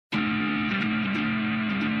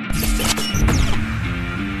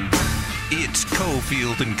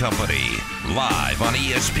Cofield and Company, live on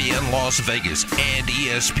ESPN Las Vegas and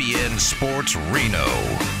ESPN Sports Reno.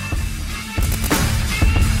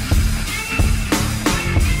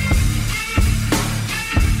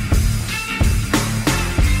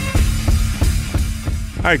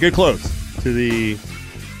 All right, good close to the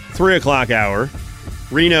 3 o'clock hour.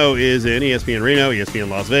 Reno is in ESPN Reno, ESPN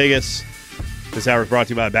Las Vegas. This hour is brought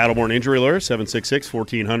to you by Battleborn Injury Lawyers.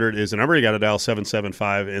 766-1400 is the number. You got to dial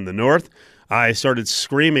 775 in the north. I started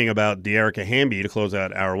screaming about De'Erica Hamby to close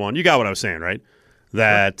out hour one. You got what I was saying, right?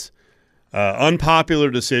 That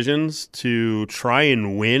unpopular decisions to try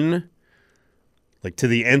and win, like to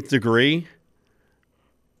the nth degree.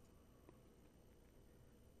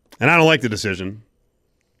 And I don't like the decision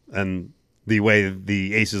and the way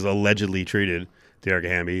the Aces allegedly treated De'Erica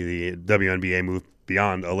Hamby. The WNBA moved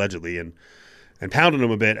beyond allegedly and pounded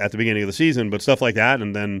him a bit at the beginning of the season, but stuff like that,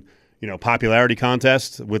 and then, you know, popularity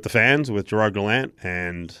contest with the fans, with Gerard Gallant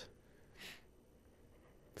and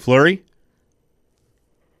Fleury.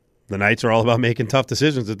 The Knights are all about making tough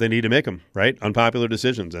decisions if they need to make them, right? Unpopular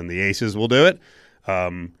decisions, and the Aces will do it.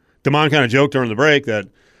 Damon kind of joked during the break that,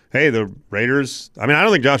 hey, the Raiders, I mean, I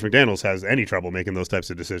don't think Josh McDaniels has any trouble making those types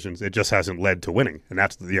of decisions. It just hasn't led to winning, and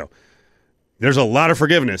that's, you know, there's a lot of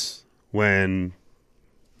forgiveness when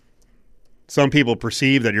some people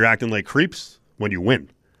perceive that you're acting like creeps when you win.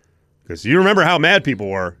 Because you remember how mad people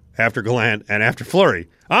were after Gallant and after Fleury.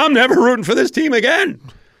 I'm never rooting for this team again.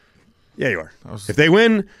 Yeah, you are. If they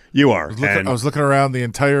win, you are. I was looking around the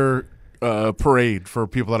entire parade for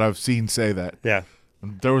people that I've seen say that. Yeah.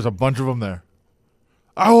 And there was a bunch of them there.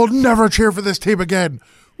 I will never cheer for this team again.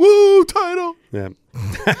 Woo, title. Yeah.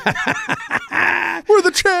 We're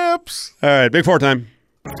the champs. All right, Big Four time.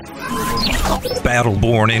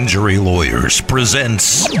 Battleborn Injury Lawyers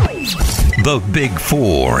presents The Big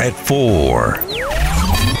Four at 4.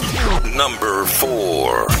 Number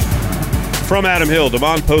 4. From Adam Hill,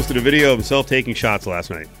 Damon posted a video of himself taking shots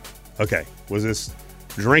last night. Okay, was this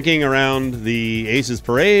drinking around the Aces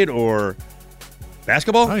parade or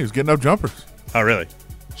basketball? Oh, he was getting up jumpers. Oh, really?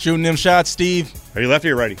 Shooting them shots, Steve. Are you lefty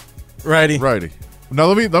or righty? Righty. Righty. Now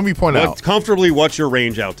let me point out. Comfortably, what's your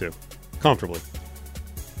range out to? Comfortably.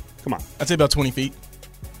 Come on. I'd say about 20 feet.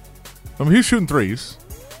 I mean, he's shooting threes.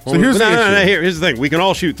 So Well, here's the issue. Here's the thing. We can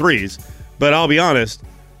all shoot threes, but I'll be honest,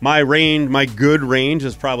 my good range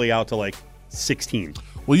is probably out to like 16.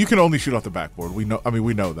 Well, you can only shoot off the backboard. We know. I mean,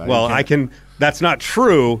 we know that. Well, I can. That's not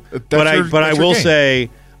true. But I will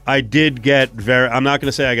say I did get very. I'm not going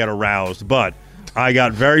to say I got aroused, but I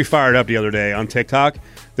got very fired up the other day on TikTok.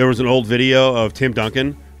 There was an old video of Tim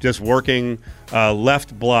Duncan just working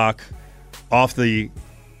left block off the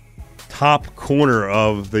top corner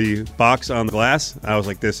of the box on the glass. I was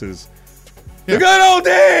like, this is the good old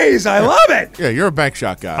days. I love it. Yeah, you're a bank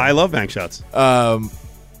shot guy. I love bank shots.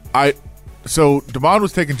 So Damon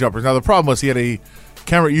was taking jumpers. Now the problem was he had a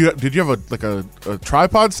camera. Did you have a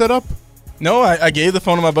tripod set up? No, I gave the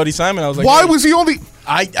phone to my buddy Simon. I was like, why was he only? When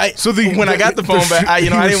I got the phone back, I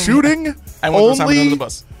didn't shooting. I went with Simon under the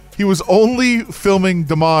bus. He was only filming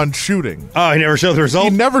Damon shooting. Oh, he never showed the result? He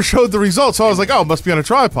never showed the result. So I was like, oh, it must be on a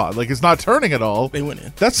tripod. Like, it's not turning at all. They went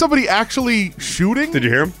in. That's somebody actually shooting? Did you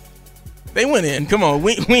hear him? They went in. Come on.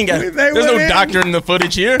 We ain't got – there's no doctor in the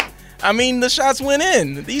footage here. I mean, the shots went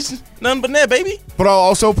in. These none but net, baby. But I'll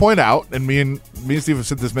also point out, and me and Steve have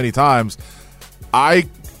said this many times, I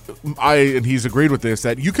and he's agreed with this,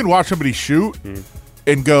 that you can watch somebody shoot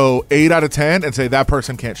and go 8 out of 10 and say that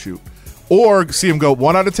person can't shoot. Or see him go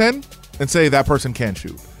 1 out of 10 and say that person can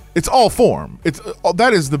shoot. It's all form.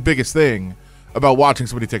 That is the biggest thing about watching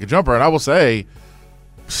somebody take a jumper. And I will say,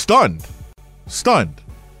 stunned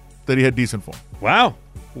that he had decent form. Wow.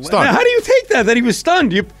 Stunned. Now, how do you take that he was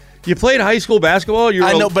stunned? You played high school basketball.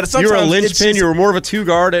 I know, but sometimes you were a linchpin. You were more of a 2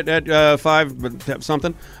 guard at 5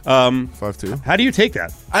 something. 5'2". How do you take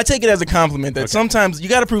that? I take it as a compliment that sometimes you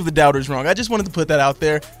got to prove the doubters wrong. I just wanted to put that out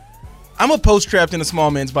there. I'm a post trapped in a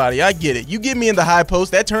small man's body. I get it. You get me in the high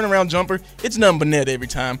post, that turnaround jumper, it's nothing but net every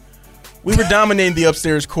time. We were dominating the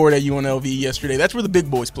upstairs court at UNLV yesterday. That's where the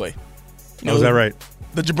big boys play. Is that right?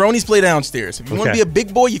 The jabronis play downstairs. If you want to be a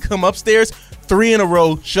big boy, you come upstairs, 3 in a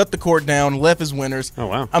row, shut the court down, left as winners. Oh,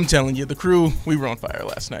 wow. I'm telling you, the crew, we were on fire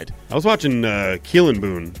last night. I was watching Keelan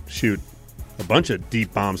Boone shoot a bunch of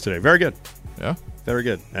deep bombs today. Very good. Yeah. Very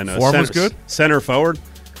good. And form was good? Center forward.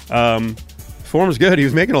 Form was good. He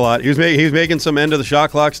was making a lot. He was making some end of the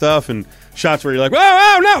shot clock stuff and shots where you're like,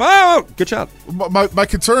 whoa, no, whoa, good shot. My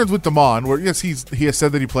concerns with Damon were, yes, he has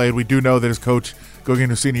said that he played. We do know that his coach going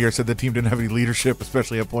into senior year said the team didn't have any leadership,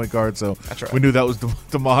 especially at point guard. So that's right. We knew that was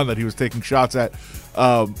Damon that he was taking shots at.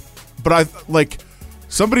 But I like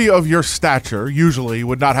somebody of your stature usually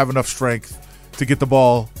would not have enough strength to get the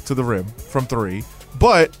ball to the rim from 3,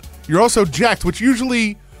 but you're also jacked, which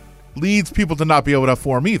usually leads people to not be able to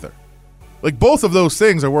form either. Like, both of those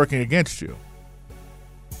things are working against you.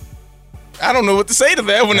 I don't know what to say to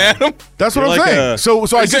that one, Adam. That's what I'm saying. So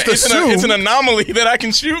I just assumed it's an anomaly that I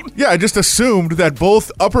can shoot. Yeah, I just assumed that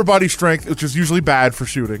both upper body strength, which is usually bad for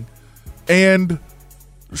shooting, and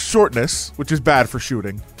shortness, which is bad for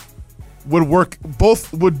shooting, would work.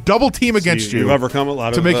 Both would double team against you. You've overcome a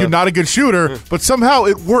lot to make you not a good shooter, but somehow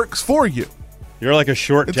it works for you. You're like a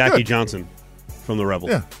short It's Jackie good. Johnson from the Rebels.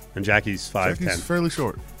 Yeah. And Jackie's 5'10". He's fairly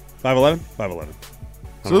short. 5'11"? 5'11".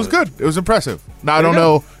 So it was good. It was impressive. Now, I don't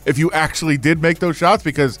know if you actually did make those shots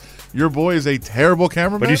because your boy is a terrible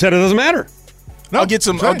cameraman. But you said it doesn't matter. No, I'll get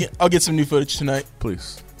some. I'm saying. I'll get some new footage tonight.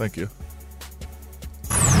 Please. Thank you.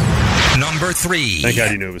 Number 3. Thank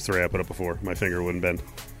God you knew it was 3. I put up before. My finger wouldn't bend.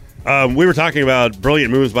 We were talking about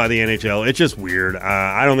brilliant moves by the NHL. It's just weird.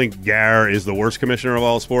 I don't think Gar is the worst commissioner of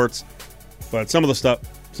all sports, but some of the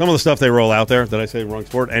stuff they roll out there. Did I say wrong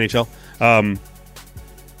sport? NHL.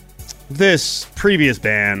 This previous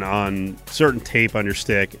ban on certain tape on your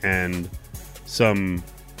stick and some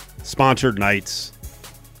sponsored nights.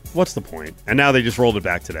 What's the point? And now they just rolled it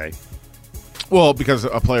back today. Well, because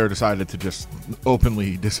a player decided to just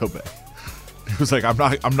openly disobey. He was like,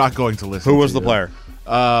 I'm not going to listen. Who was to the you." player?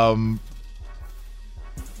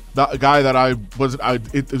 The guy that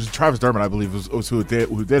it was Travis Dermott, I believe, was who did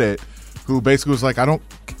it. Who basically was like,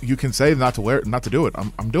 you can say not to do it.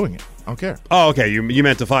 I'm doing it. I don't care. Oh, okay. You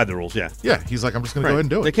meant defied the rules, yeah. Yeah, he's like, I'm just going to go ahead and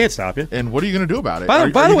do They it. can't stop you. And what are you going to do about it? By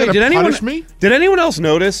the way, did anyone else else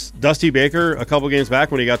notice Dusty Baker a couple games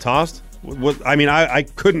back when he got tossed? I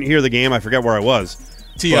couldn't hear the game. I forget where I was.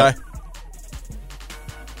 T.I.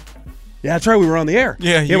 Yeah, that's right. We were on the air.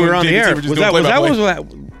 Yeah, we were on the air. were just Was doing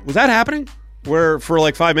that happening? Where for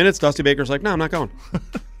like 5 minutes, Dusty Baker's like, "No, I'm not going."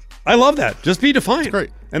 I love that. Just be defiant. That's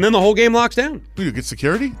great. And then the whole game locks down. You get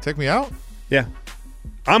security? Take me out? Yeah,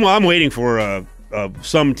 I'm waiting for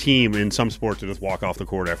some team in some sport to just walk off the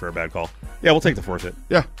court after a bad call. Yeah, we'll take the forfeit.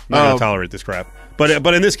 Yeah, Not gonna tolerate this crap. But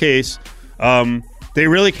in this case, they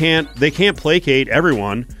really can't. They can't placate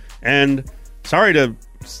everyone. And sorry to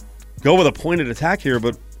go with a pointed attack here,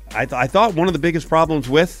 but I thought one of the biggest problems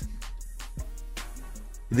with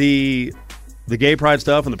the gay pride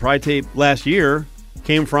stuff and the pride tape last year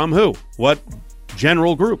came from who? What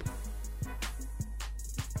general group?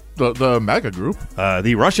 the mega group.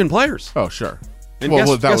 The Russian players. Oh, sure. And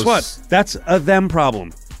guess what? That's a them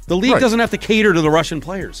problem. The league doesn't have to cater to the Russian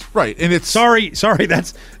players. Right, and it's sorry.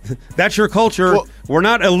 That's your culture. Well, we're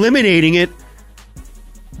not eliminating it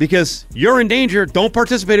because you're in danger. Don't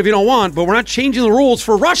participate if you don't want. But we're not changing the rules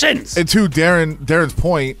for Russians. And to Darren's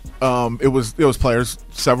point, it was players,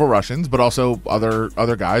 several Russians, but also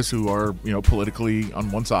other guys who are politically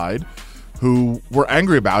on one side, who were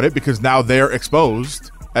angry about it because now they're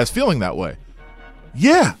exposed as feeling that way.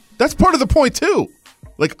 Yeah, that's part of the point too.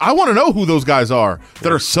 Like, I want to know who those guys are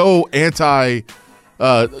that are so anti,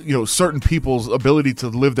 certain people's ability to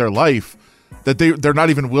live their life that they're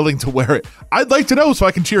not even willing to wear it. I'd like to know so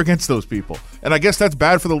I can cheer against those people. And I guess that's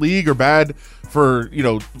bad for the league or bad for,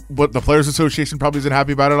 what the Players Association probably isn't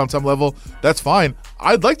happy about it on some level. That's fine.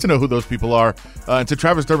 I'd like to know who those people are. And to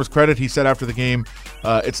Travis Dermott's credit, he said after the game,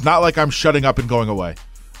 it's not like I'm shutting up and going away.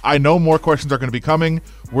 I know more questions are going to be coming.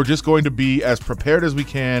 We're just going to be as prepared as we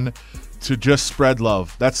can to just spread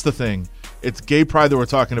love. That's the thing. It's gay pride that we're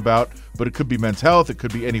talking about, but it could be men's health. It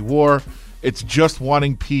could be any war. It's just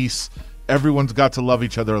wanting peace. Everyone's got to love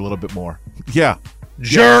each other a little bit more. Yeah.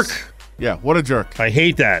 Jerk. Yes. Yeah, what a jerk. I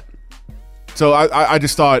hate that. So I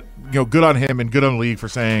just thought, good on him and good on the league for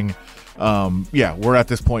saying, we're at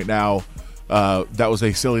this point now. That was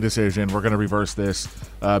a silly decision. We're going to reverse this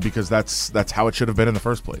because that's how it should have been in the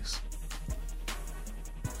first place.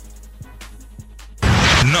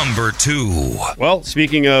 Number 2. Well,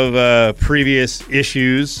 speaking of previous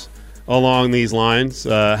issues along these lines,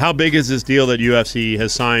 how big is this deal that UFC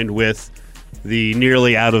has signed with the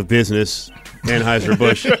nearly out of business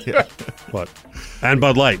Anheuser-Busch? Yeah. What? And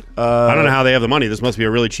Bud Light. I don't know how they have the money. This must be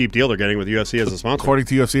a really cheap deal they're getting with UFC as a sponsor. According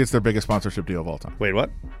to UFC, it's their biggest sponsorship deal of all time. Wait,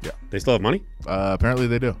 what? Yeah. They still have money? Apparently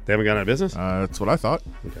they do. They haven't gone out of business? That's what I thought.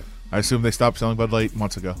 Okay. I assume they stopped selling Bud Light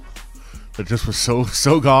months ago. It just was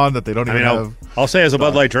so gone that they don't even have... I'll say as a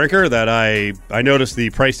Bud Light drinker that I noticed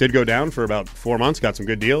the price did go down for about 4 months, got some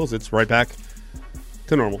good deals. It's right back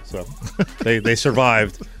to normal. So they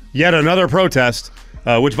survived yet another protest,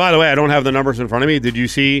 which, by the way, I don't have the numbers in front of me. Did you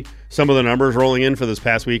see some of the numbers rolling in for this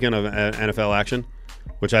past weekend of NFL action?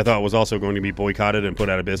 which I thought was also going to be boycotted and put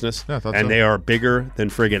out of business. Yeah, I thought and so. they are bigger than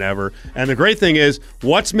friggin' ever. And the great thing is,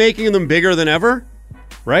 what's making them bigger than ever?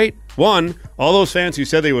 Right? One, all those fans who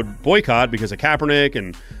said they would boycott because of Kaepernick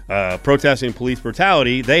and protesting police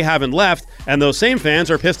brutality, they haven't left. And those same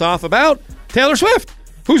fans are pissed off about Taylor Swift,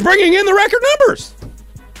 who's bringing in the record numbers.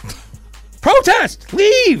 Protest!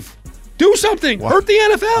 Leave! Do something! Hurt the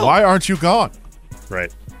NFL! Why aren't you gone?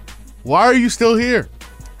 Right. Why are you still here?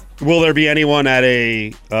 Will there be anyone at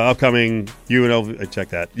a upcoming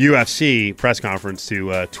UFC press conference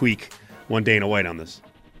to tweak one Dana White on this?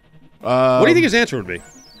 What do you think his answer would be?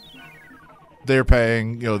 They're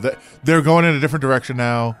paying. They're going in a different direction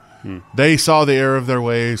now. They saw the error of their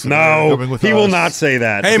ways. So No, with he us. will not say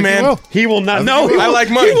that. Hey, man. He will not. I No, think he I will.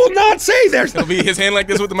 like money. He will not say there's. He'll be his hand like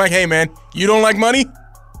this with the mic. Hey, man, you don't like money?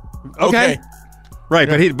 Okay. Right,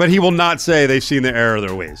 but he will not say they've seen the error of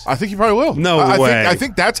their ways. I think he probably will. No I way. I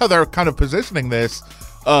think that's how they're kind of positioning this.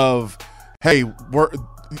 Of, hey,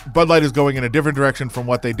 Bud Light is going in a different direction from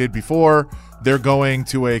what they did before. They're going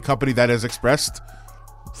to a company that has expressed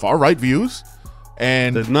far right views,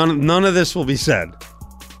 and None of this will be said.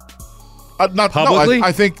 not Publicly? No,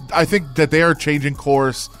 I think that they are changing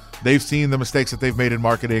course. They've seen the mistakes that they've made in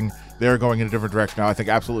marketing. They're going in a different direction now. I think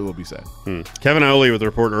absolutely will be said. Kevin Iole with a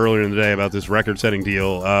report earlier in the day about this record-setting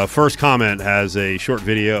deal. First comment has a short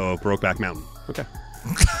video of Brokeback Mountain. Okay.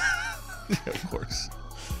 Of course.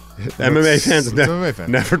 MMA fans MMA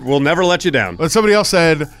fan. will never let you down. But somebody else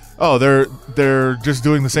said, "Oh, they're just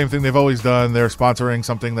doing the same thing they've always done. They're sponsoring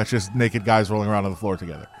something that's just naked guys rolling around on the floor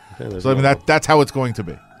together." Okay, So I mean that's how it's going to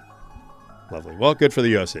be. Lovely. Well, good for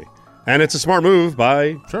the UFC. And it's a smart move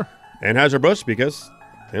by Sure. Anheuser-Busch because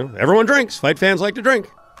everyone drinks. Fight fans like to drink.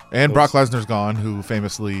 And Brock Lesnar's gone, who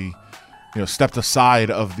famously, stepped aside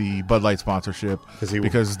of the Bud Light sponsorship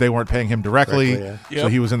because they weren't paying him directly. Directly, So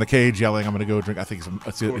he was in the cage yelling, "I'm going to go drink." I think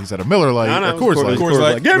he's at a Miller Light, No, a Coors Light. Coors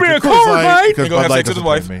Light. Give me a Coors Coors Light, Light. because And go Bud have Light sex with his doesn't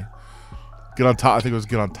wife. pay me. Get on top. I think it was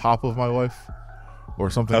get on top of my wife, or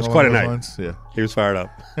something. That was along quite a those night. lines. Yeah, He was fired up.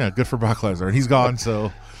 yeah. Good for Brock Lesnar, and he's gone,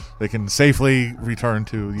 so they can safely return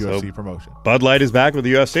to UFC promotion. Bud Light is back with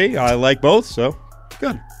the UFC. I like both, so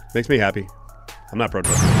good. Makes me happy. I'm not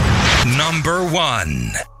protesting. Number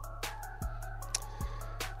 1.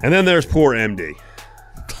 And then there's poor MD.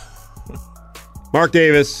 Mark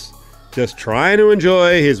Davis just trying to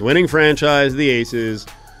enjoy his winning franchise, the Aces,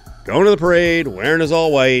 going to the parade, wearing his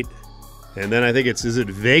all white. And then I think is it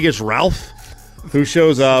Vegas Ralph who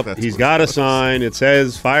shows up. He's got a sign. It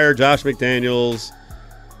says, "Fire Josh McDaniels."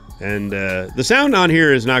 And the sound on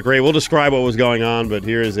here is not great. We'll describe what was going on, but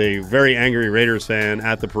here is a very angry Raiders fan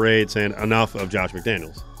at the parade saying enough of Josh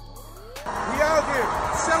McDaniels. We out here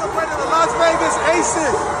celebrating the Las Vegas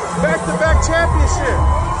Aces back-to-back championship.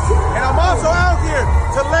 And I'm also out here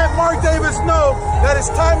to let Mark Davis know that it's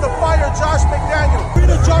time to fire Josh McDaniels. Get rid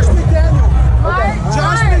of Josh McDaniels.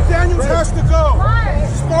 Josh McDaniels has to go.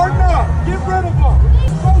 Spartan up. Get rid of him.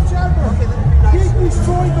 Coach Ever. Keep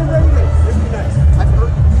destroying the Raiders.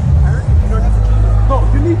 No,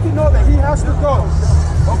 you need to know that he has to go.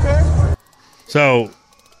 Okay? So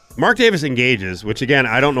Mark Davis engages, which again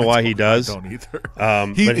I don't know why he does. I don't either.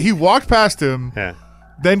 But He walked past him, Yeah.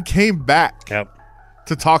 then came back Yep.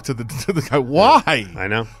 to talk to the guy. Why? I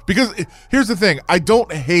know. Because here's the thing: I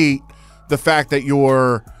don't hate the fact that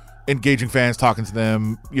you're engaging fans, talking to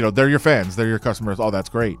them. They're your fans, they're your customers. All that's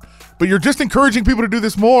great, but you're just encouraging people to do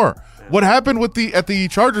this more. What happened at the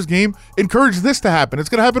Chargers game encouraged this to happen. It's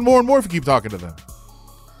going to happen more and more if you keep talking to them.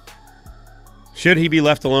 Should he be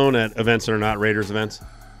left alone at events that are not Raiders events?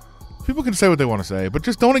 People can say what they want to say, but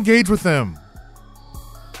just don't engage with them.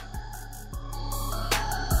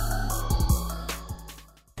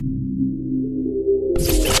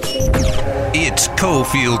 It's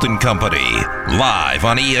Cofield and Company, live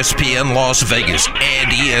on ESPN Las Vegas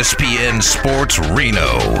and ESPN Sports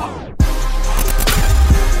Reno.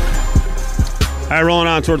 All right, rolling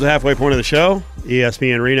on towards the halfway point of the show.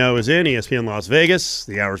 ESPN Reno is in, ESPN Las Vegas.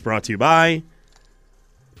 The hour is brought to you by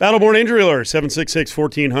Battleborn Injury Alert.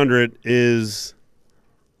 766-1400 is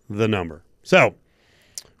the number. So,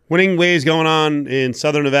 winning ways going on in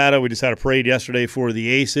Southern Nevada. We just had a parade yesterday for the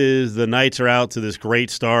Aces. The Knights are out to this great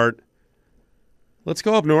start. Let's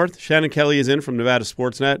go up north. Shannon Kelly is in from Nevada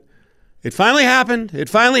Sportsnet. It finally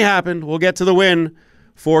happened. We'll get to the win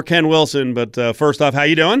for Ken Wilson. But first off, how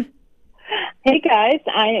you doing? Hey, guys.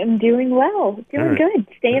 I am doing well. Doing good.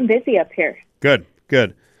 Staying busy up here. Good.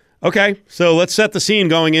 Okay, so let's set the scene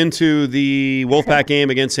going into the Wolfpack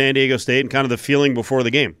game against San Diego State and kind of the feeling before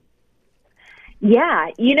the game. Yeah,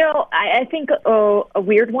 I think a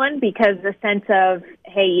weird one because the sense of,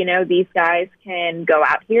 hey, these guys can go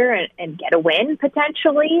out here and get a win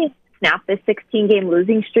potentially, snap this 16-game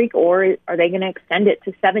losing streak, or are they going to extend it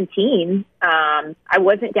to 17? I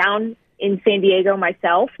wasn't down in San Diego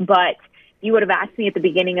myself, but you would have asked me at the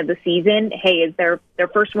beginning of the season, hey, is their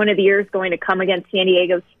first win of the year is going to come against San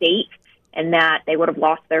Diego State, and that they would have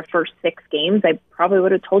lost their first 6 games, I probably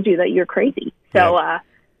would have told you that you're crazy. So,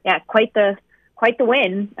 quite the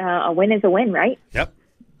win. A win is a win, right? Yep.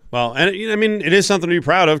 Well, and it is something to be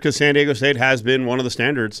proud of because San Diego State has been one of the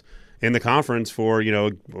standards in the conference for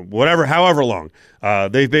however long.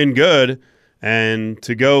 They've been good, and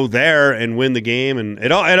to go there and win the game, and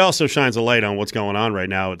it also shines a light on what's going on right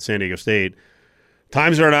now at San Diego State.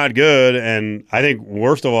 Times are not good, and I think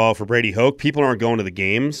worst of all for Brady Hoke, people aren't going to the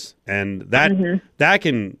games, and that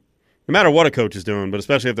can, no matter what a coach is doing, but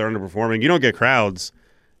especially if they're underperforming, you don't get crowds.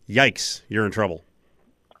 Yikes, you're in trouble.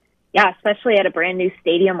 Yeah, especially at a brand new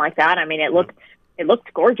stadium like that. I mean, it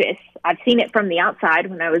looked gorgeous. I've seen it from the outside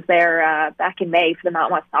when I was there back in May for the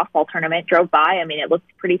Mountain West softball tournament. Drove by. I mean, it looked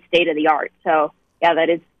pretty state of the art. So, yeah, that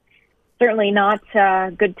is certainly not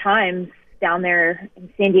good times down there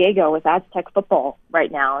in San Diego with Aztec football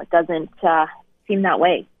right now. It doesn't seem that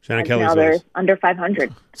way. Shannon Kelly's now they're under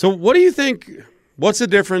 500. So, what do you think? What's the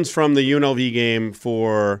difference from the UNLV game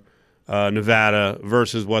for Nevada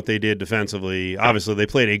versus what they did defensively? Obviously, they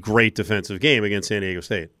played a great defensive game against San Diego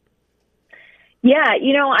State. Yeah,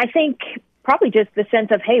 I think probably just the sense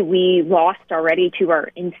of, hey, we lost already to our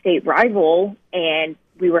in-state rival, and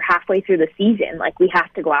we were halfway through the season. Like, we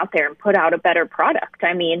have to go out there and put out a better product.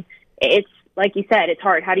 I mean, it's like you said, it's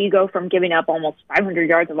hard. How do you go from giving up almost 500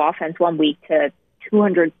 yards of offense one week to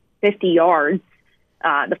 250 yards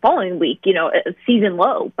the following week? A season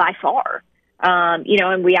low by far.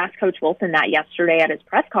 And we asked Coach Wilson that yesterday at his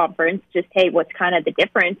press conference, just, hey, what's kind of the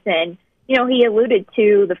difference? And, he alluded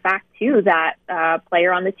to the fact, too, that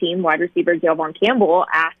player on the team, wide receiver Delvon Campbell,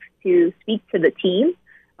 asked to speak to the team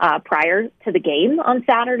prior to the game on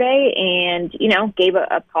Saturday and, gave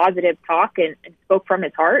a positive talk and spoke from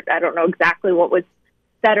his heart. I don't know exactly what was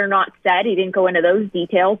said or not said. He didn't go into those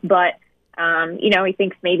details, but, he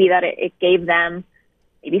thinks maybe that it gave them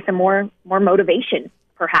maybe some more motivation,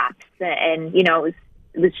 perhaps. And, it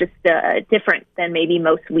was just different than maybe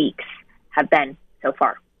most weeks have been so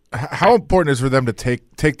far. How important is for them to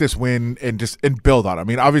take this win and build on it? I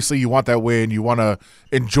mean, obviously you want that win, you want to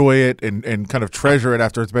enjoy it and kind of treasure it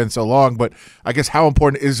after it's been so long, but I guess how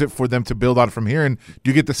important is it for them to build on it from here, and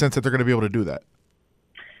do you get the sense that they're going to be able to do that?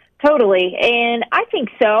 Totally, and I think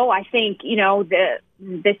so. I think,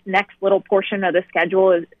 this next little portion of the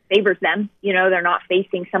schedule favors them. They're not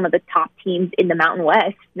facing some of the top teams in the Mountain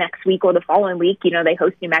West next week or the following week. They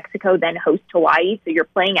host New Mexico, then host Hawaii, so you're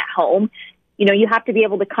playing at home. You have to be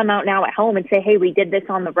able to come out now at home and say, hey, we did this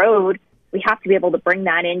on the road. We have to be able to bring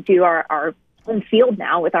that into our home field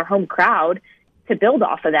now with our home crowd to build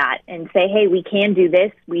off of that and say, hey, we can do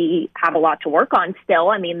this. We have a lot to work on still.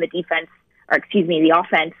 I mean, the offense,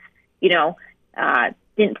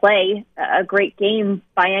 didn't play a great game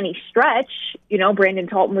by any stretch. Brandon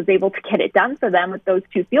Talton was able to get it done for them with those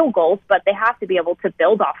 2 field goals, but they have to be able to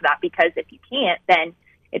build off of that, because if you can't, then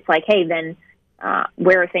it's like, hey, then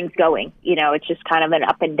where are things going? It's just kind of an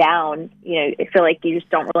up and down. I feel like you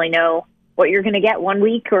just don't really know what you're going to get one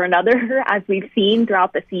week or another, as we've seen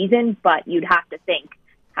throughout the season, but you'd have to think,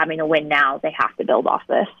 having a win now, they have to build off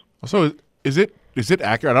this. So is it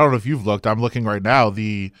accurate? I don't know if you've looked. I'm looking right now.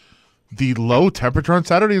 The low temperature on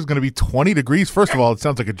Saturday is going to be 20 degrees. First of all, it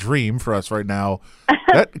sounds like a dream for us right now.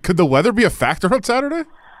 Could the weather be a factor on Saturday?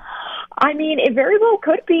 I mean, it very well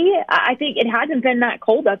could be. I think it hasn't been that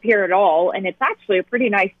cold up here at all, and it's actually a pretty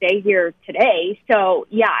nice day here today. So,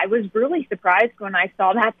 yeah, I was really surprised when I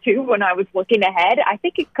saw that, too, when I was looking ahead. I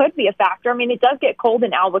think it could be a factor. I mean, it does get cold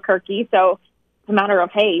in Albuquerque, so it's a matter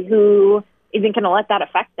of, hey, who isn't going to let that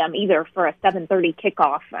affect them either for a 7:30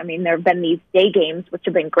 kickoff? I mean, there have been these day games, which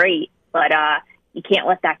have been great, but you can't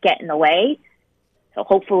let that get in the way. So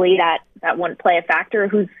hopefully that wouldn't play a factor.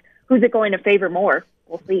 Who's it going to favor more?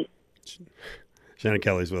 We'll see. Shannon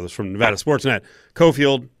Kelly's with us from Nevada Sportsnet.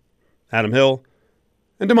 Cofield, Adam Hill,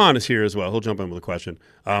 and Damon is here as well. He'll jump in with a question.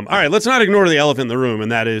 All right, let's not ignore the elephant in the room,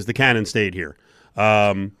 and that is the Cannon State here.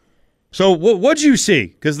 So what'd you see?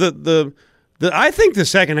 Because I think the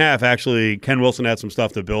second half, actually, Ken Wilson had some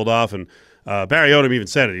stuff to build off, and Barry Odom even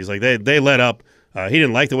said it. He's like, they let up. He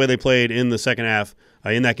didn't like the way they played in the second half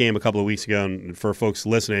in that game a couple of weeks ago. And for folks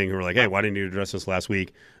listening who were like, hey, why didn't you address this last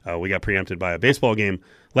week? We got preempted by a baseball game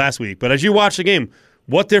last week. But as you watched the game,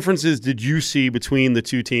 what differences did you see between the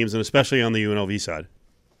two teams, and especially on the UNLV side?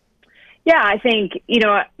 Yeah, I think,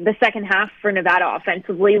 the second half for Nevada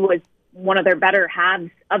offensively was one of their better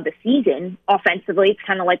halves of the season. Offensively, it's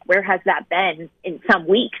kind of like, where has that been in some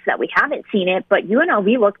weeks that we haven't seen it? But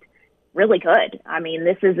UNLV looked really good. I mean,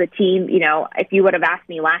 this is a team, if you would have asked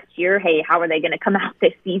me last year, hey, how are they going to come out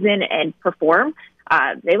this season and perform?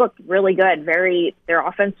 They looked really good. Their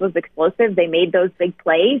offense was explosive. They made those big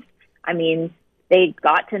plays. I mean, they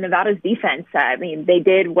got to Nevada's defense. I mean, they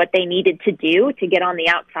did what they needed to do to get on the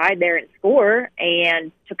outside there and score,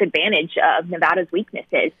 and took advantage of Nevada's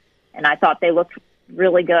weaknesses. And I thought they looked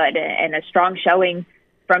really good, and a strong showing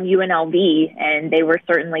from UNLV, and they were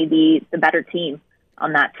certainly the better team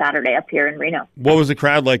on that Saturday up here in Reno. What was the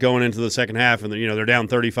crowd like going into the second half? And they're down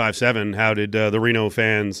 35-7. How did the Reno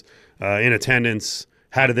fans in attendance?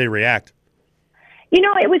 How did they react?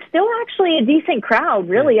 It was still actually a decent crowd,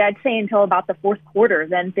 really, I'd say, until about the fourth quarter.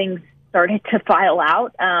 Then things started to file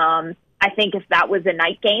out. I think if that was a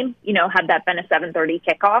night game, had that been a 7:30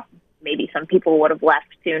 kickoff, maybe some people would have left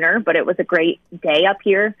sooner. But it was a great day up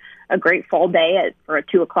here, a great fall day for a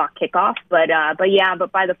 2:00 kickoff. But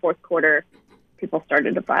by the fourth quarter, people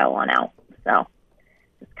started to file on out. So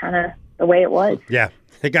it's kind of the way it was. Yeah.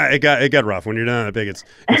 It got rough. When you're down that big, it's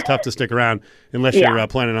tough to stick around unless you're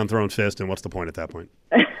planning on throwing fist, and what's the point at that point?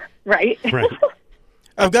 Right.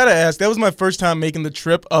 I've got to ask, that was my first time making the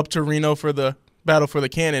trip up to Reno for the Battle for the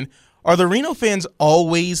Cannon. Are the Reno fans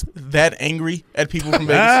always that angry at people from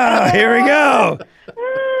Vegas? Here we go.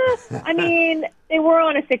 I mean, they were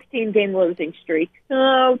on a 16-game losing streak,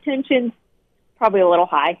 so tension's probably a little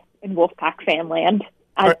high in Wolfpack fan land,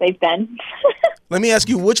 as they've been. Let me ask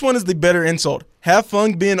you, which one is the better insult? Have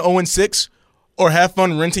fun being 0-6, or have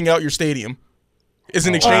fun renting out your stadium? Is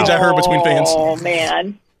an exchange I heard between fans. Oh,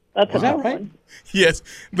 man. That's a tough one. Yes.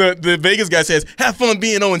 The Vegas guy says, have fun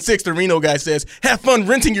being 0-6. The Reno guy says, have fun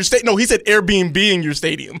renting your stadium. No, he said Airbnb-ing your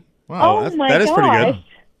stadium. Wow, that is pretty good.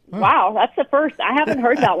 Wow, that's the first. I haven't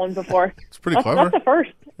heard that one before. It's pretty clever. That's the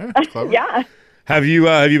first. Yeah, it's clever. Yeah. Have you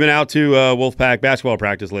been out to Wolfpack basketball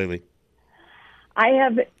practice lately? I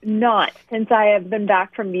have not. Since I have been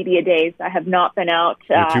back from media days, I have not been out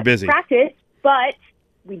You're too busy. to practice, but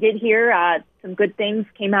we did hear some good things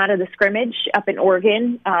came out of the scrimmage up in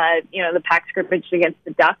Oregon. The Pack scrimmage against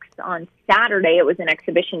the Ducks on Saturday. It was an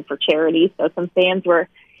exhibition for charity, so some fans were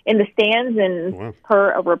in the stands, and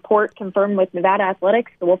per a report confirmed with Nevada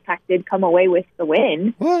Athletics, the Wolfpack did come away with the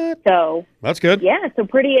win. What? So that's good. Yeah, so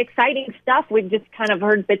pretty exciting stuff. We've just kind of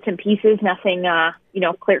heard bits and pieces, nothing,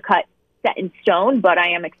 clear-cut, set in stone, but I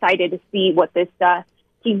am excited to see what this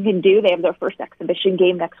team can do. They have their first exhibition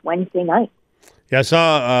game next Wednesday night. Yeah, I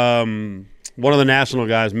saw one of the national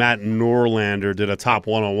guys, Matt Norlander, did a top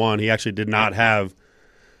 101. He actually did not have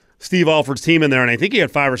Steve Alford's team in there, and I think he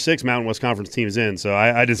had 5 or 6 Mountain West Conference teams in, so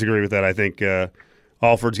I disagree with that. I think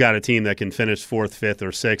Alford's got a team that can finish 4th, 5th,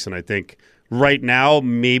 or 6th, and I think right now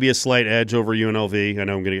maybe a slight edge over UNLV. I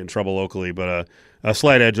know I'm going to get in trouble locally, but a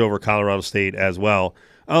slight edge over Colorado State as well.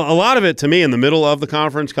 A lot of it, to me, in the middle of the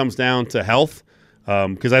conference comes down to health,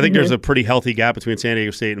 because I think there's a pretty healthy gap between San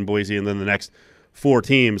Diego State and Boise and then the next 4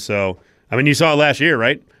 teams. So, I mean, you saw it last year,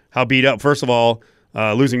 right? How beat up, first of all,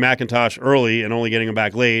 losing McIntosh early and only getting him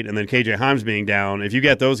back late, and then KJ Himes being down. If you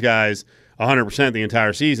get those guys 100% the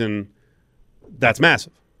entire season, that's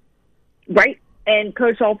massive. Right. And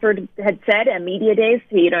Coach Alford had said at media days,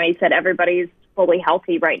 he said everybody's fully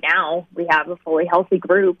healthy right now. We have a fully healthy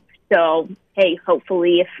group. So, hey,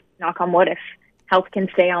 hopefully, if knock on wood, if health can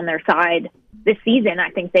stay on their side this season,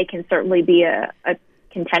 I think they can certainly be a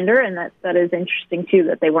contender, and that is interesting too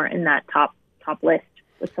that they weren't in that top list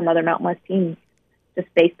with some other Mountain West teams, just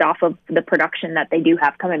based off of the production that they do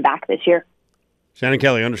have coming back this year. Shannon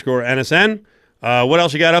Kelly _NSN. What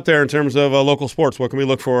else you got up there in terms of local sports? What can we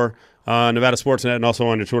look for Nevada Sportsnet and also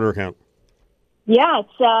on your Twitter account? Yeah,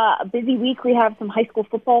 it's a busy week. We have some high school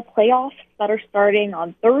football playoffs that are starting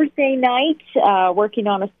on Thursday night. Working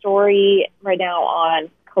on a story right now on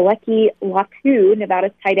Kaleki Latu,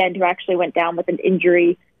 Nevada's tight end, who actually went down with an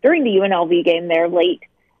injury during the UNLV game there late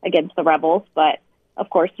against the Rebels. But, of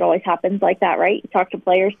course, it always happens like that, right? You talk to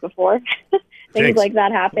players before. Things like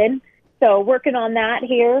that happen. So working on that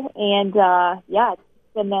here. And,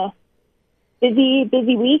 it's been a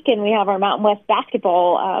busy week, and we have our Mountain West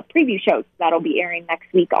basketball preview shows that'll be airing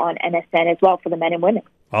next week on NSN as well for the men and women.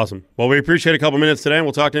 Awesome. Well, we appreciate a couple minutes today, and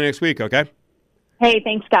we'll talk to you next week, okay? Hey,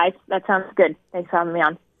 thanks, guys. That sounds good. Thanks for having me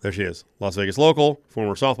on. There she is, Las Vegas local,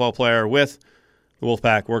 former softball player with the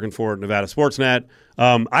Wolfpack, working for Nevada Sportsnet.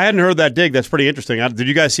 I hadn't heard that dig. That's pretty interesting. Did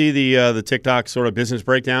you guys see the TikTok sort of business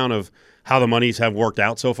breakdown of how the monies have worked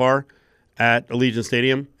out so far at Allegiant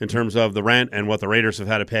Stadium in terms of the rent and what the Raiders have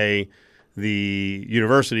had to pay the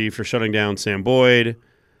university for shutting down Sam Boyd.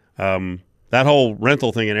 That whole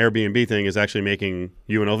rental thing and Airbnb thing is actually making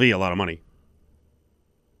UNLV a lot of money.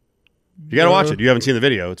 You got to watch it. You haven't seen the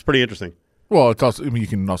video. It's pretty interesting. Well, it's also. I mean, you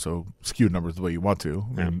can also skew numbers the way you want to.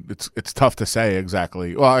 I mean, it's tough to say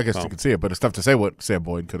exactly. Well, I guess you can see it, but it's tough to say what Sam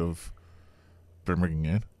Boyd could have been bringing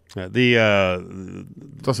in.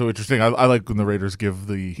 It's also interesting. I like when the Raiders give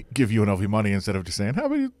UNLV money instead of just saying, "How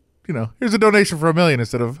about you? Here's a donation for $1 million,"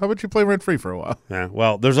 instead of, "How about you play rent free for a while?" Yeah.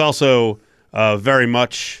 Well, there's also very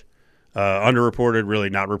much underreported, really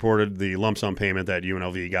not reported, the lump sum payment that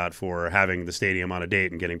UNLV got for having the stadium on a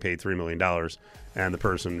date and getting paid $3 million, and the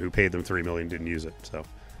person who paid them $3 million didn't use it. So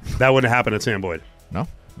that wouldn't happen at Sam Boyd. No,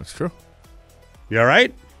 that's true. You all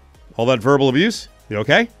right? All that verbal abuse? You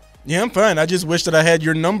okay? Yeah, I'm fine. I just wish that I had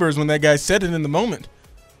your numbers when that guy said it in the moment.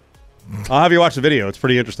 I'll have you watch the video. It's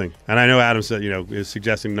pretty interesting. And I know Adam said, is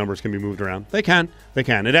suggesting numbers can be moved around. They can.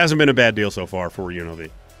 It hasn't been a bad deal so far for UNLV.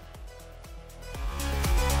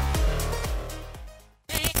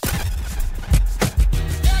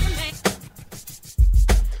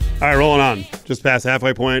 All right, rolling on. Just past the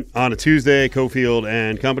halfway point on a Tuesday, Cofield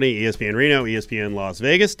and Company, ESPN Reno, ESPN Las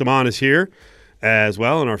Vegas. Damon is here as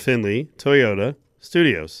well in our Findlay Toyota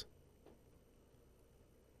studios.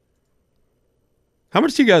 How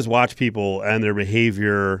much do you guys watch people and their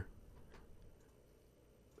behavior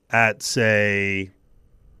at, say,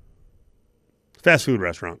 fast food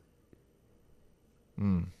restaurant?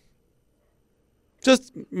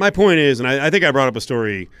 Just my point is, and I think I brought up a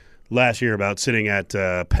story last year about sitting at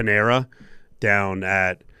Panera down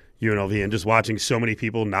at UNLV and just watching so many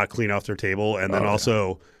people not clean off their table, and then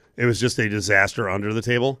it was just a disaster under the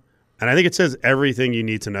table. And I think it says everything you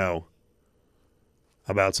need to know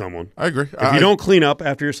about someone. I agree. If you don't clean up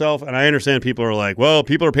after yourself, and I understand people are like, well,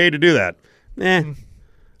 people are paid to do that. You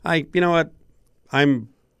know what? I'm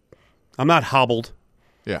not hobbled.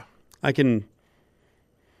 Yeah. I can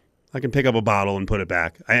pick up a bottle and put it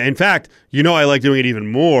back. In fact, I like doing it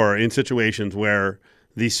even more in situations where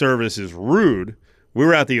the service is rude. We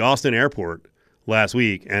were at the Austin airport last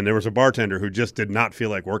week, and there was a bartender who just did not feel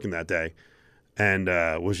like working that day and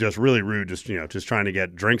was just really rude, just trying to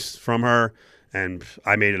get drinks from her. And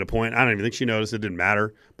I made it a point. I don't even think she noticed. It didn't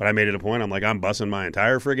matter. But I made it a point. I'm like, I'm bussing my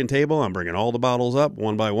entire friggin' table. I'm bringing all the bottles up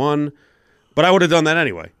one by one. But I would have done that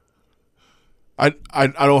anyway. I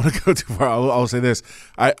don't want to go too far. I'll say this.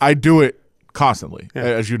 I do it constantly,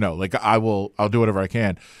 as you know. Like I'll do whatever I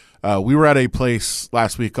can. We were at a place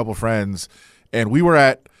last week, a couple friends, and we were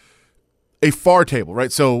at a far table,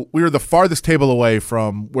 right? So we were the farthest table away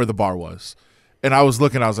from where the bar was. And I was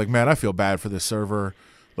looking, I was like, man, I feel bad for this server.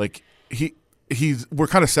 Like we're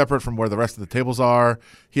kind of separate from where the rest of the tables are.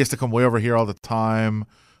 He has to come way over here all the time.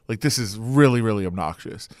 Like this is really, really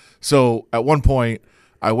obnoxious. So at one point,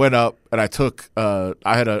 I went up and I took I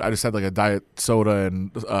just had like a diet soda,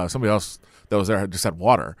 and somebody else that was there just had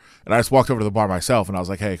water, and I just walked over to the bar myself and I was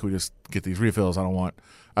like, hey, can we just get these refills? I don't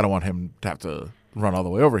want him to have to run all the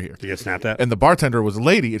way over here. Did you get snapped at? And the bartender was a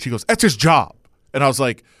lady, and she goes, that's his job. And I was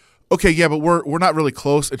like, okay, yeah, but we're not really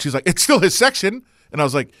close. And she's like, it's still his section. And I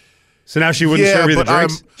was like, so now she wouldn't serve you the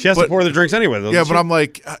drinks? She has to pour the drinks anyway, though. Yeah, but I'm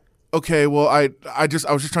like, okay, well, I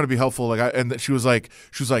was just trying to be helpful. And she was like,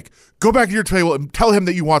 go back to your table and tell him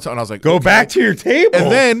that you want to. And I was like, go back to your table.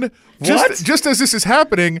 And then just as this is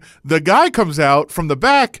happening, the guy comes out from the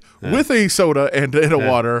back with a soda and a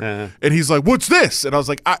water, and he's like, what's this? And I was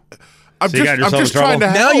like, I'm just trying to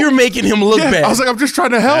help. Now you're making him look bad. I was like, I'm just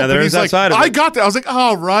trying to help. Yeah, and he's like, I got that. I was like,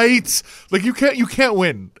 all right. Like you can't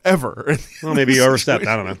win ever. Well, maybe you overstepped.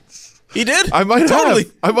 I don't know. He did. I might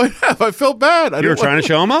have. I felt bad. You were trying to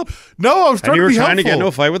show him up? No, I was trying to be helpful. You were trying to get into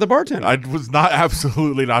a fight with the bartender. I was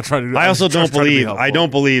absolutely not trying to do that. I also don't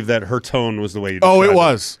believe that her tone was the way you described it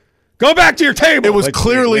was. Go back to your table. It was it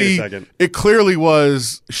clearly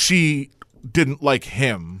was she didn't like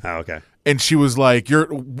him. Oh, okay. And she was like,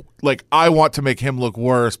 I want to make him look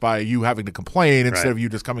worse by you having to complain instead of you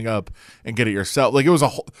just coming up and get it yourself. Like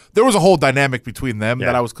there was a whole dynamic between them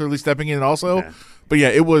that I was clearly stepping in also. Yeah. But yeah,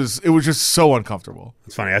 it was just so uncomfortable.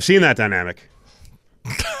 It's funny. I've seen that dynamic.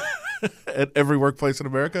 At every workplace in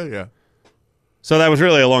America, yeah. So that was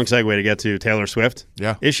really a long segue to get to Taylor Swift.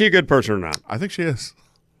 Yeah. Is she a good person or not? I think she is.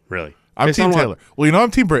 Really? I'm Team Taylor. Well,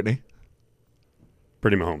 I'm Team Britney.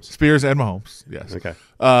 Britney Mahomes. Spears and Mahomes, yes. Okay.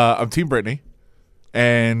 I'm Team Britney.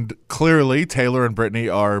 And clearly, Taylor and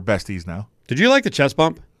Britney are besties now. Did you like the chest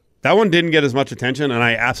bump? That one didn't get as much attention, and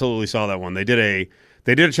I absolutely saw that one. They did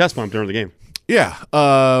a chest bump during the game. Yeah.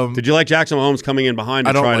 Did you like Jackson Mahomes coming in behind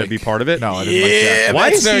to try to be part of it? No, I didn't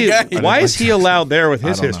like Jackson. Why is he allowed there with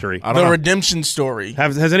his history? The redemption story.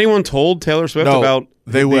 Has anyone told Taylor Swift about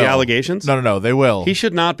They will. The allegations? No, they will. He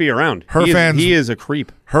should not be around. Her fans. He is a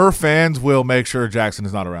creep. Her fans will make sure Jackson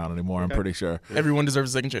is not around anymore. Okay. I'm pretty sure. Everyone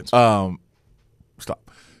deserves a second chance.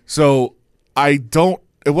 Stop. So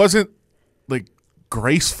it wasn't like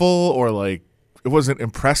graceful or like it wasn't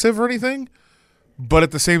impressive or anything. But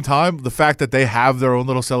at the same time, the fact that they have their own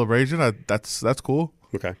little celebration, that's cool.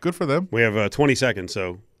 Okay. Good for them. We have 20 seconds,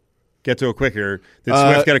 so get to it quicker. Did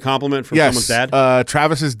Swift get a compliment from someone's dad?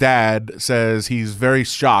 Travis's dad says he's very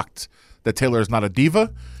shocked that Taylor is not a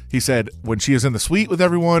diva. He said when she is in the suite with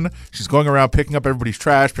everyone, she's going around picking up everybody's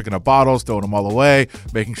trash, picking up bottles, throwing them all away,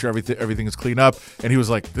 making sure everything is clean up. And he was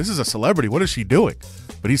like, this is a celebrity. What is she doing?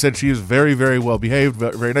 But he said she is very, very well behaved,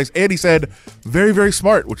 very nice. And he said very, very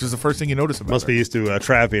smart, which is the first thing you notice about Must her. be used to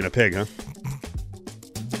Trav being a pig, huh?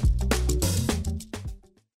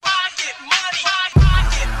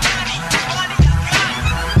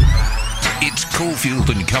 It's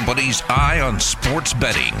Cofield and Company's Eye on Sports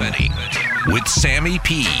Betting with Sammy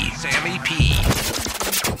P.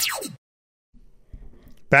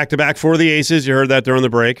 Back-to-back for the Aces. You heard that during the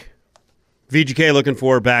break. VGK looking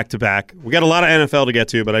for back-to-back. We got a lot of NFL to get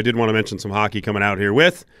to, but I did want to mention some hockey coming out here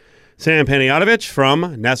with Sam Panayotovich from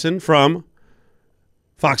Nsn'S from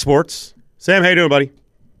Fox Sports. Sam, how you doing, buddy?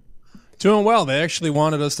 Doing well. They actually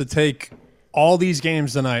wanted us to take all these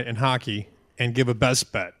games tonight in hockey and give a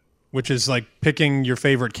best bet, which is like picking your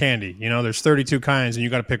favorite candy. You know, there's 32 kinds and you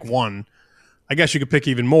got to pick one. I guess you could pick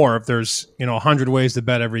even more if there's, 100 ways to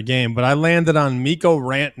bet every game. But I landed on Mikko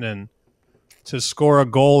Rantanen to score a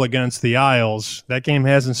goal against the Isles. That game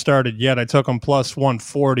hasn't started yet. I took him plus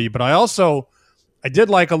 140. But I did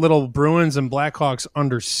like a little Bruins and Blackhawks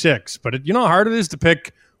under 6. But you know how hard it is to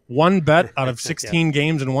pick one bet out of 16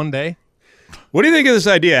 games in one day? What do you think of this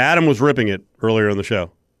idea? Adam was ripping it earlier in the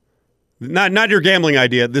show. Not your gambling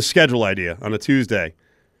idea, the schedule idea on a Tuesday.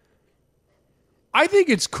 I think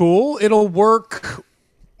it's cool. It'll work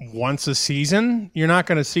once a season. You're not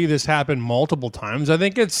going to see this happen multiple times. I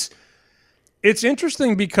think it's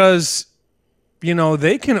interesting because,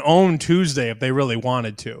 they can own Tuesday if they really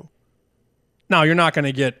wanted to. Now, you're not going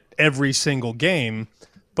to get every single game,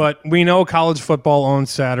 but we know college football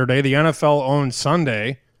owns Saturday. The NFL owns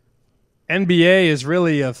Sunday. NBA is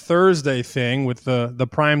really a Thursday thing with the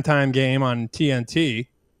primetime game on TNT.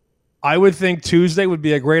 I would think Tuesday would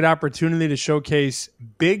be a great opportunity to showcase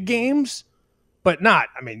big games, but not.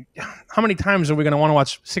 I mean, how many times are we going to want to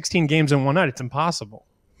watch 16 games in one night? It's impossible.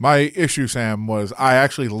 My issue, Sam, was I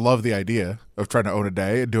actually love the idea of trying to own a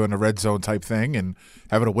day and doing a red zone type thing and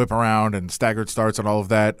having a whip around and staggered starts and all of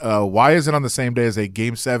that. Why is it on the same day as a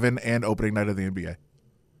Game 7 and opening night of the NBA?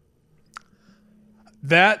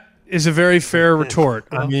 That is a very fair retort.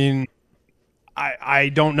 I mean, I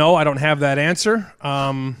don't know. I don't have that answer.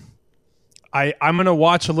 I'm going to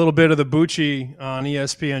watch a little bit of the Bucci on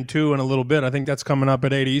ESPN2 in a little bit. I think that's coming up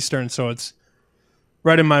at 8 Eastern, so it's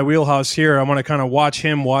right in my wheelhouse here. I want to kind of watch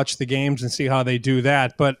the games and see how they do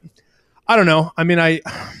that. But I don't know. I mean, I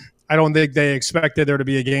don't think they expected there to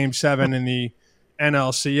be a Game 7 in the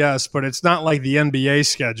NLCS, but it's not like the NBA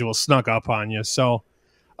schedule snuck up on you. So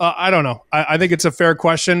I don't know. I think it's a fair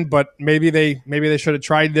question, but maybe they should have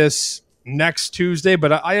tried this next Tuesday.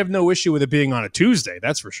 But I have no issue with it being on a Tuesday.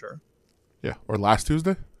 That's for sure. Yeah, or last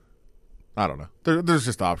Tuesday. I don't know. There's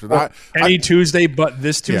just options. Any Tuesday, but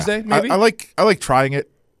this Tuesday. Yeah, maybe. I like trying it.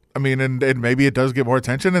 I mean, and maybe it does get more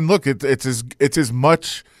attention. And look, it's as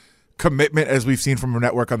much commitment as we've seen from a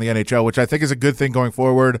network on the NHL, which I think is a good thing going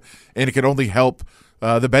forward, and it can only help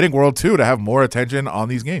the betting world too to have more attention on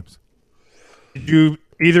these games. Did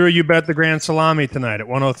either of you bet the Grand Salami tonight at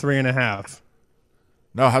 103.5?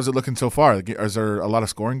 No, how's it looking so far? Is there a lot of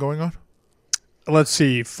scoring going on? Let's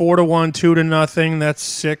see, 4-1, 2-0. That's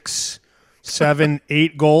 6, 7,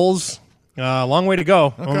 8 goals. Long way to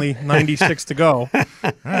go. Okay. Only 96 to go.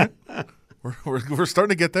 All right. We're starting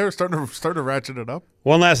to get there. Starting to ratchet it up.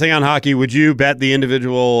 One last thing on hockey: would you bet the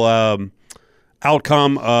individual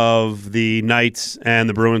outcome of the Knights and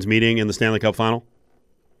the Bruins meeting in the Stanley Cup Final?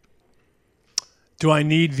 Do I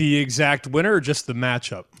need the exact winner or just the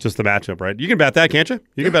matchup? Just the matchup, right? You can bet that, can't you?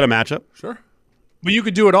 You can bet a matchup. Sure. But you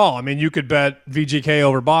could do it all. I mean, you could bet VGK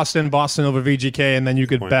over Boston, Boston over VGK, and then you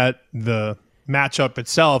could bet the matchup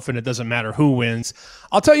itself, and it doesn't matter who wins.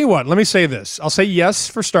 I'll tell you what. Let me say this. I'll say yes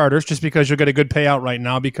for starters, just because you'll get a good payout right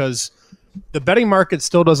now, because the betting market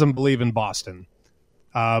still doesn't believe in Boston.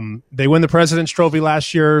 They win the President's Trophy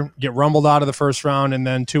last year, get rumbled out of the first round, and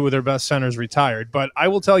then 2 of their best centers retired. But I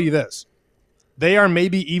will tell you this. They are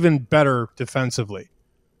maybe even better defensively.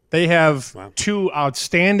 They have 2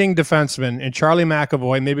 outstanding defensemen in Charlie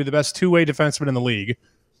McAvoy, maybe the best two-way defenseman in the league.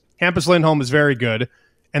 Hampus Lindholm is very good.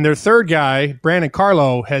 And their third guy, Brandon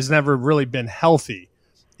Carlo, has never really been healthy.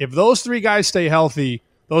 If those three guys stay healthy,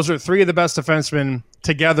 those are three of the best defensemen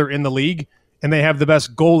together in the league, and they have the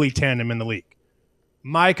best goalie tandem in the league.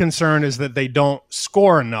 My concern is that they don't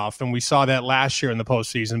score enough, and we saw that last year in the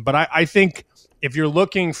postseason. But I think if you're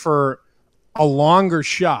looking for a longer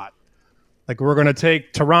shot, like we're going to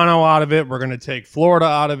take Toronto out of it, we're going to take Florida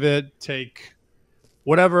out of it, take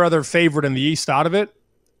whatever other favorite in the East out of it,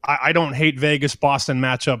 I don't hate Vegas-Boston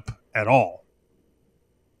matchup at all.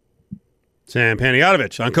 Sam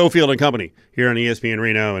Panayotovich on Cofield and Company here on ESPN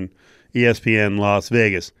Reno and ESPN Las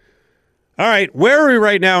Vegas. All right, where are we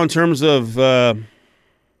right now in terms of the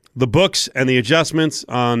books and the adjustments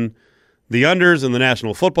on the unders in the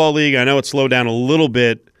National Football League? I know it slowed down a little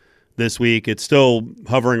bit this week. It's still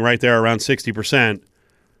hovering right there around 60%.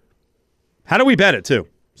 How do we bet it, too?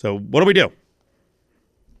 So what do we do?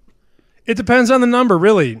 It depends on the number,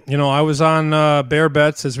 really. You know, I was on Bear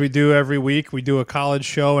Bets, as we do every week. We do a college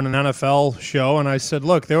show and an NFL show, and I said,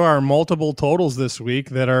 look, there are multiple totals this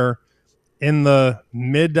week that are in the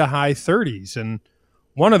mid to high 30s. And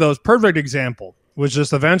one of those, perfect example, was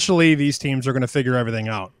just eventually these teams are going to figure everything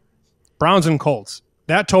out. Browns and Colts.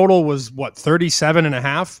 That total was,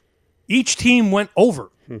 37.5? Each team went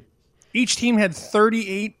over. Each team had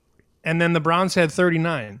 38, and then the Browns had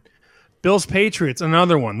 39. Bills Patriots,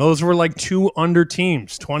 another one. Those were like two under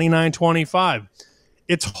teams, 29-25.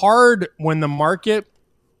 It's hard when the market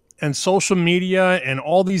and social media and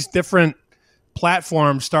all these different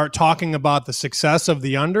platforms start talking about the success of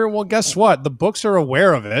the under. Well, guess what? The books are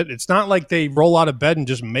aware of it. It's not like they roll out of bed and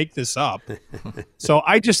just make this up. So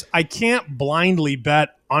I can't blindly bet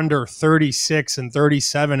under 36 and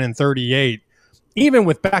 37 and 38, even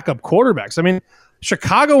with backup quarterbacks. I mean,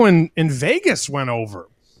 Chicago and Vegas went over.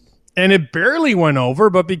 And it barely went over,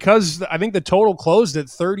 but because I think the total closed at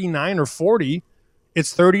 39 or 40,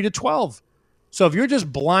 it's 30-12. So if you're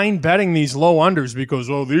just blind betting these low unders because,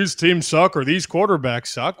 these teams suck or these quarterbacks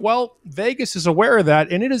suck, well, Vegas is aware of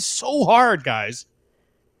that, and it is so hard, guys.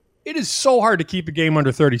 It is so hard to keep a game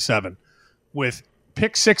under 37 with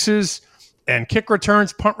pick sixes and kick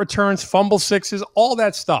returns, punt returns, fumble sixes, all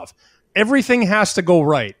that stuff. Everything has to go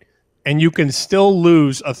right, and you can still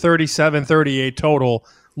lose a 37-38 total.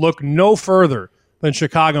 Look no further than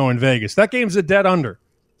Chicago and Vegas. That game's a dead under,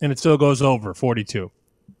 and it still goes over 42.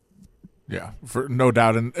 Yeah, for no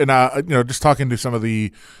doubt. And just talking to some of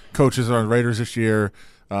the coaches on the Raiders this year,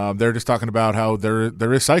 they're just talking about how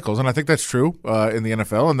there is cycles, and I think that's true in the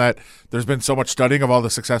NFL, and that there's been so much studying of all the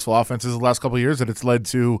successful offenses the last couple of years that it's led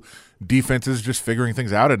to defenses just figuring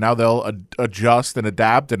things out, and now they'll adjust and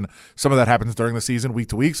adapt, and some of that happens during the season, week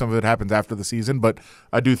to week. Some of it happens after the season, but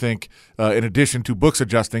I do think in addition to books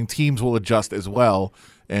adjusting, teams will adjust as well,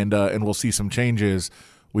 and we'll see some changes.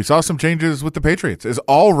 We saw some changes with the Patriots. Is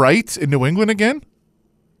all right in New England again?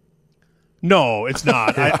 No, it's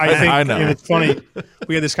not. I think I know. And it's funny.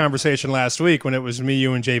 We had this conversation last week when it was me,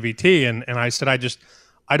 you, and JVT, and I said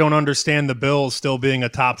I don't understand the Bills still being a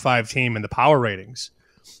top 5 team in the power ratings.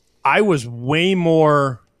 I was way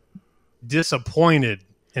more disappointed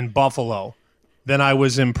in Buffalo than I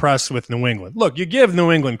was impressed with New England. Look, you give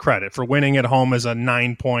New England credit for winning at home as a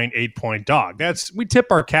 9-point, 8-point dog. We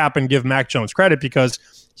tip our cap and give Mac Jones credit because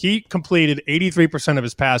he completed 83% of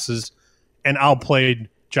his passes and outplayed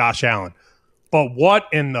Josh Allen. But what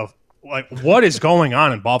is going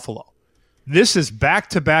on in Buffalo? This is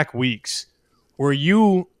back-to-back weeks where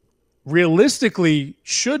you realistically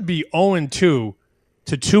should be 0-2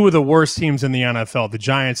 to two of the worst teams in the NFL, the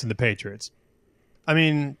Giants and the Patriots. I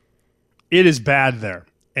mean, it is bad there.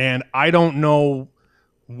 And I don't know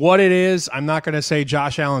what it is. I'm not going to say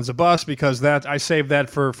Josh Allen's a bust because that I save that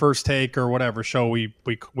for First Take or whatever show we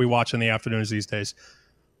watch in the afternoons these days.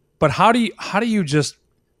 But how do you just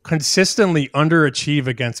consistently underachieve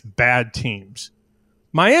against bad teams?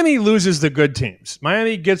 Miami loses the good teams.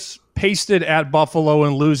 Miami gets pasted at Buffalo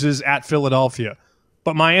and loses at Philadelphia.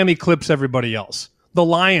 But Miami clips everybody else. The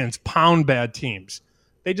Lions pound bad teams.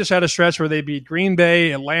 They just had a stretch where they beat Green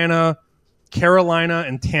Bay, Atlanta, Carolina,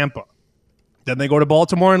 and Tampa. Then they go to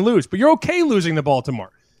Baltimore and lose. But you're okay losing to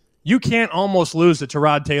Baltimore. You can't almost lose to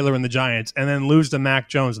Tyrod Taylor and the Giants and then lose to Mac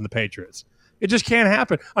Jones and the Patriots. It just can't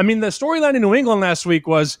happen. I mean, the storyline in New England last week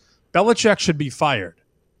was Belichick should be fired.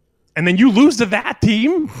 And then you lose to that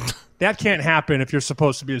team? That can't happen if you're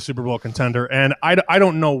supposed to be a Super Bowl contender. And I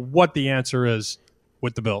don't know what the answer is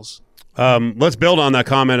with the Bills. Let's build on that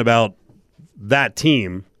comment about that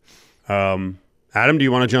team. Adam, do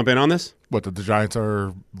you want to jump in on this? What, the Giants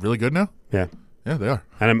are really good now? Yeah. Yeah, they are.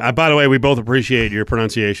 And by the way, we both appreciate your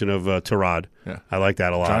pronunciation of Tyrod. Yeah. I like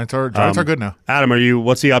that a lot. Giants are good now. Adam,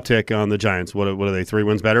 what's the uptick on the Giants? What are they, 3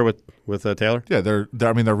 wins better with Taylor? Yeah, they're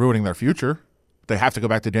ruining their future. They have to go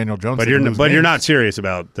back to Daniel Jones. But you're not serious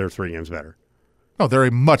about their 3 games better. No, they're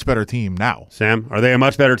a much better team now. Sam, are they a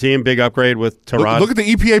much better team? Big upgrade with Tyrod? Look at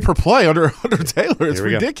the EPA per play under Taylor. It's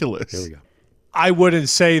ridiculous. Here we go. I wouldn't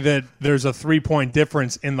say that there's a 3-point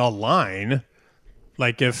difference in the line.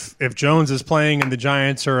 Like if Jones is playing and the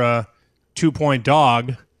Giants are a 2-point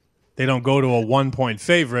dog, they don't go to a 1-point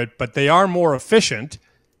favorite, but they are more efficient.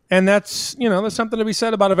 And that's something to be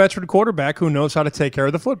said about a veteran quarterback who knows how to take care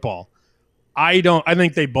of the football. I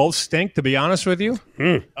think they both stink, to be honest with you.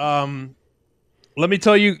 Let me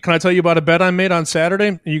tell you, can I tell you about a bet I made on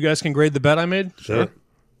Saturday? You guys can grade the bet I made? Sure.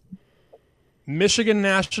 Michigan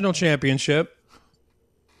National Championship,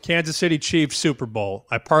 Kansas City Chiefs Super Bowl.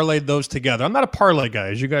 I parlayed those together. I'm not a parlay guy,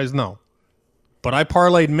 as you guys know. But I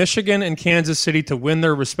parlayed Michigan and Kansas City to win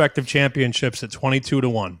their respective championships at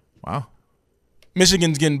 22-1. Wow.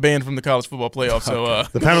 Michigan's getting banned from the college football playoff, so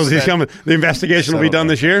the penalty's coming. The investigation will be done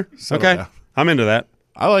this year? Okay. Down. I'm into that.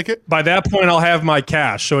 I like it. By that point, I'll have my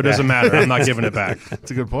cash, so it doesn't matter. I'm not giving it back.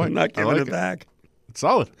 That's a good point. I'm not giving it back. It's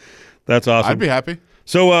solid. That's awesome. I'd be happy.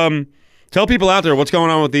 So tell people out there what's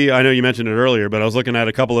going on with I know you mentioned it earlier, but I was looking at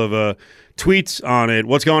a couple of tweets on it.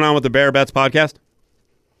 What's going on with the Bear Bets podcast?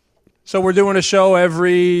 So we're doing a show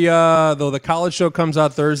though the college show comes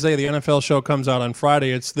out Thursday, the NFL show comes out on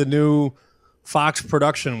Friday. It's the new Fox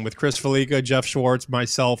production with Chris Felica, Jeff Schwartz,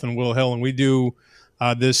 myself, and Will Hill. And we do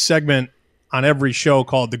this segment on every show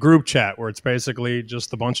called The Group Chat, where it's basically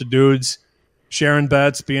just a bunch of dudes sharing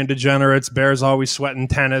bets, being degenerates, Bears always sweating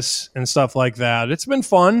tennis and stuff like that. It's been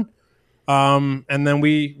fun. And then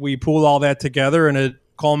we pool all that together, and it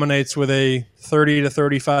culminates with a 30 to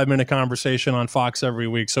 35-minute conversation on Fox every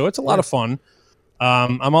week. So it's a lot of fun.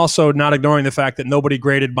 I'm also not ignoring the fact that nobody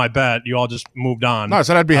graded my bet. You all just moved on. No, I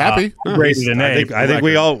said I'd be happy. Graded an A. I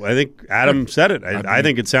think Adam said it. I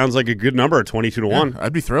think it sounds like a good number at 22-1.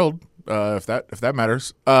 I'd be thrilled if that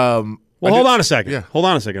matters. Well, hold on a second. Yeah. Hold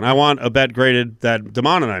on a second. I want a bet graded that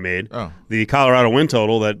Damon and I made. Oh. The Colorado win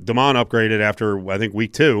total that Damon upgraded after, I think,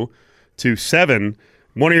 week 2 to 7.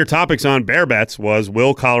 One of your topics on Bear Bets was,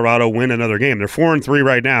 will Colorado win another game? They're 4-3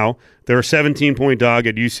 right now. They're a 17-point dog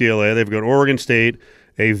at UCLA. They've got Oregon State,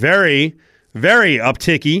 a very, very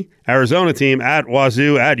upticky Arizona team at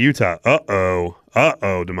Wazoo, at Utah.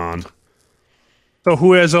 Uh-oh, Damon. So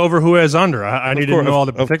who has over, who has under? I need to know all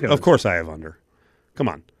the particulars. Of course I have under. Come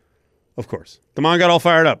on. Of course. Damon got all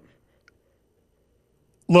fired up.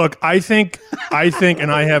 Look, I think,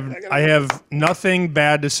 and I have nothing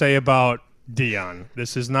bad to say about Dion.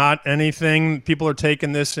 This is not anything. People are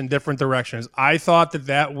taking this in different directions. I thought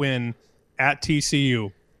that win at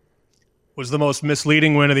TCU was the most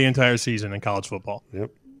misleading win of the entire season in college football.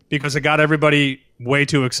 Yep. Because it got everybody way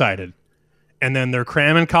too excited. And then they're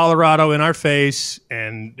cramming Colorado in our face,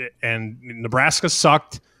 and Nebraska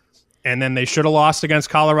sucked, and then they should have lost against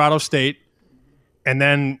Colorado State. And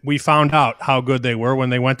then we found out how good they were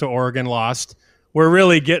when they went to Oregon, lost. We're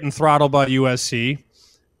really getting throttled by USC.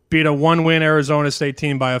 Beat a 1-win Arizona State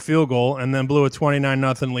team by a field goal, and then blew a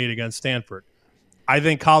 29-0 lead against Stanford. I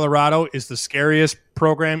think Colorado is the scariest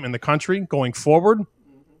program in the country going forward.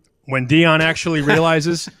 When Dion actually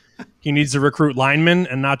realizes he needs to recruit linemen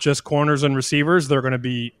and not just corners and receivers, they're going to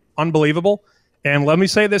be unbelievable. And let me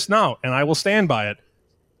say this now, and I will stand by it.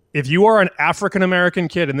 If you are an African-American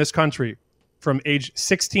kid in this country from age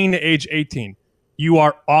 16 to age 18, you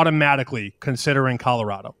are automatically considering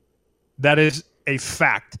Colorado. That is a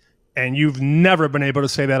fact, and you've never been able to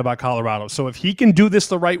say that about Colorado. So if he can do this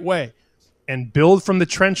the right way and build from the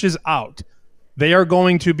trenches out, they are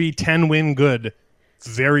going to be 10-win good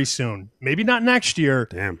very soon. Maybe not next year.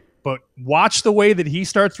 Damn. But watch the way that he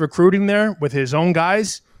starts recruiting there with his own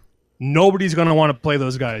guys. Nobody's going to want to play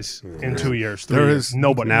those guys in 2 years. There is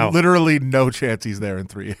nobody. Literally no chance he's there in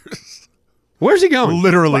 3 years. Where's he going?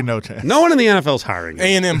 Literally no chance. No one in the NFL is hiring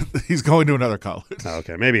him. A&M. He's going to another college. Oh,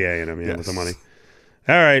 okay, maybe A&M with the money.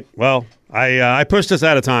 All right. Well, I pushed us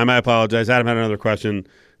out of time. I apologize. Adam had another question.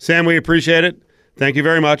 Sam, we appreciate it. Thank you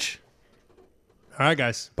very much. All right,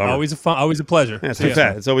 guys. Bummer. Always a pleasure. Yeah, it's too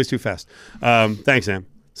fast. It's always too fast. Thanks, Sam.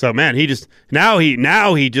 So, man, he just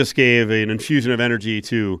gave an infusion of energy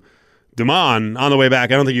to Damon on the way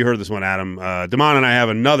back. I don't think you heard this one, Adam. Damon and I have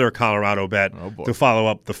another Colorado bet to follow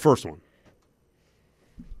up the first one.